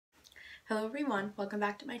Hello everyone, welcome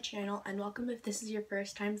back to my channel and welcome if this is your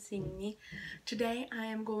first time seeing me. Today I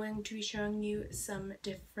am going to be showing you some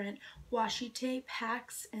different washi tape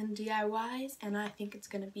hacks and DIYs, and I think it's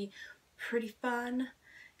going to be pretty fun.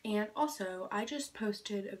 And also, I just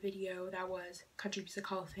posted a video that was Country Music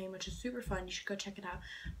Hall of Fame, which is super fun. You should go check it out.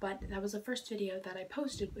 But that was the first video that I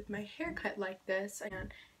posted with my haircut like this,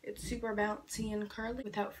 and it's super bouncy and curly.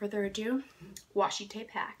 Without further ado, washi tape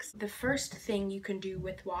hacks. The first thing you can do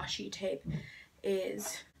with washi tape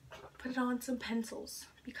is put it on some pencils,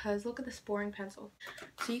 because look at this boring pencil.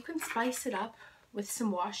 So you can spice it up with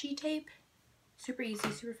some washi tape. Super easy,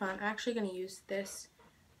 super fun. I'm actually going to use this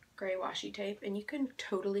gray washi tape, and you can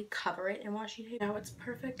totally cover it in washi tape. Now it's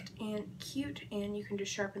perfect and cute, and you can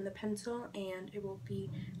just sharpen the pencil and the washi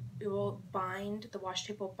tape will bind to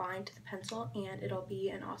the pencil, and it'll be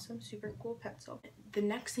an awesome, super cool pencil. The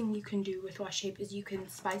next thing you can do with washi tape is you can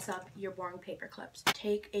spice up your boring paper clips.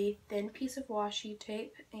 Take a thin piece of washi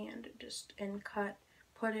tape and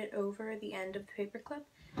put it over the end of the paper clip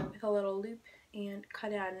with a little loop and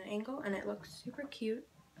cut it at an angle, and it looks super cute.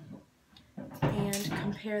 And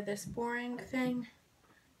compare this boring thing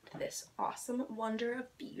to this awesome wonder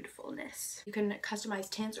of beautifulness. You can customize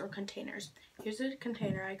tins or containers. Here's a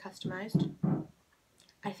container I customized.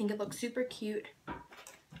 I think it looks super cute.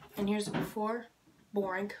 And here's a before,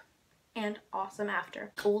 boring, and awesome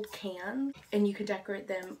after. Old cans, and you can decorate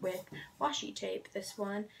them with washi tape. This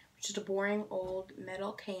one, which is a boring old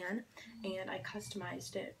metal can, and I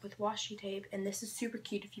customized it with washi tape, and this is super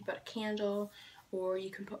cute if you put a candle, or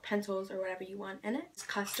you can put pencils or whatever you want in it.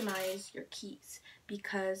 Customize your keys,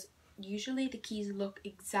 because usually the keys look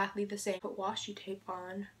exactly the same. Put washi tape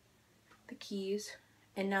on the keys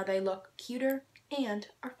and now they look cuter and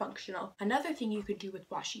are functional. Another thing you could do with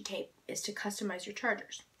washi tape is to customize your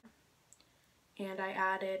chargers. And I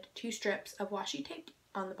added 2 strips of washi tape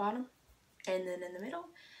on the bottom and then in the middle,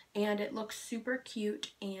 and it looks super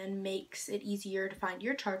cute and makes it easier to find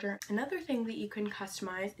your charger. Another thing that you can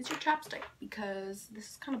customize is your chapstick, because this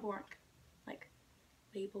is kind of boring, like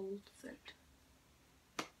labels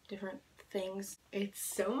and different things. It's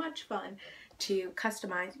so much fun to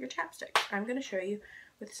customize your chapstick. I'm going to show you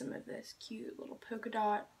with some of this cute little polka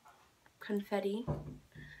dot confetti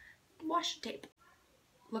washi tape.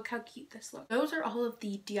 Look how cute this looks. Those are all of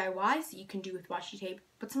the DIYs that you can do with washi tape,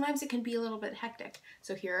 but sometimes it can be a little bit hectic.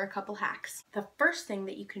 So here are a couple hacks. The first thing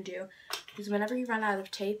that you can do is whenever you run out of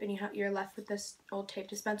tape and you're left with this old tape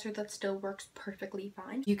dispenser that still works perfectly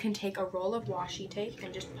fine, you can take a roll of washi tape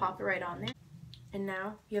and just pop it right on there. And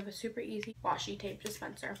now you have a super easy washi tape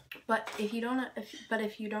dispenser. But if you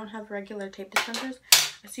don't have regular tape dispensers,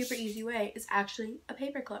 a super easy way is actually a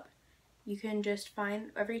paper clip. You can just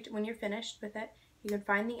find when you're finished with it, you can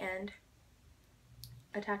find the end,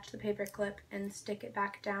 attach the paper clip, and stick it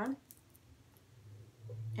back down.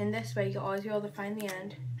 And this way you'll always be able to find the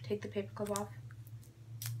end, take the paper clip off,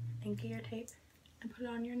 and get your tape, and put it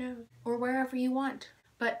on your nose, or wherever you want.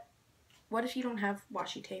 But what if you don't have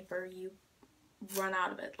washi tape, or you run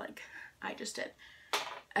out of it like I just did?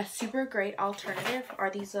 A super great alternative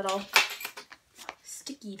are these little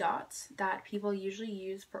sticky dots that people usually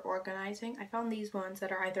use for organizing. I found these ones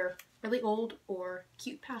that are either really old or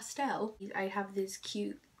cute pastel. I have these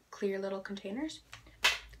cute clear little containers,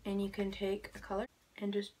 and you can take a color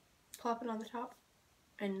and just plop it on the top,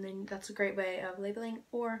 and then that's a great way of labeling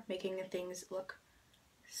or making the things look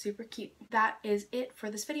super cute. That is it for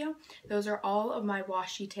this video. Those are all of my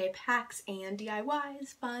washi tape hacks and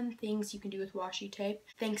DIYs, fun things you can do with washi tape.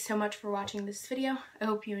 Thanks so much for watching this video. I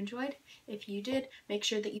hope you enjoyed. If you did, make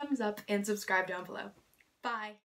sure that you thumbs up and subscribe down below. Bye!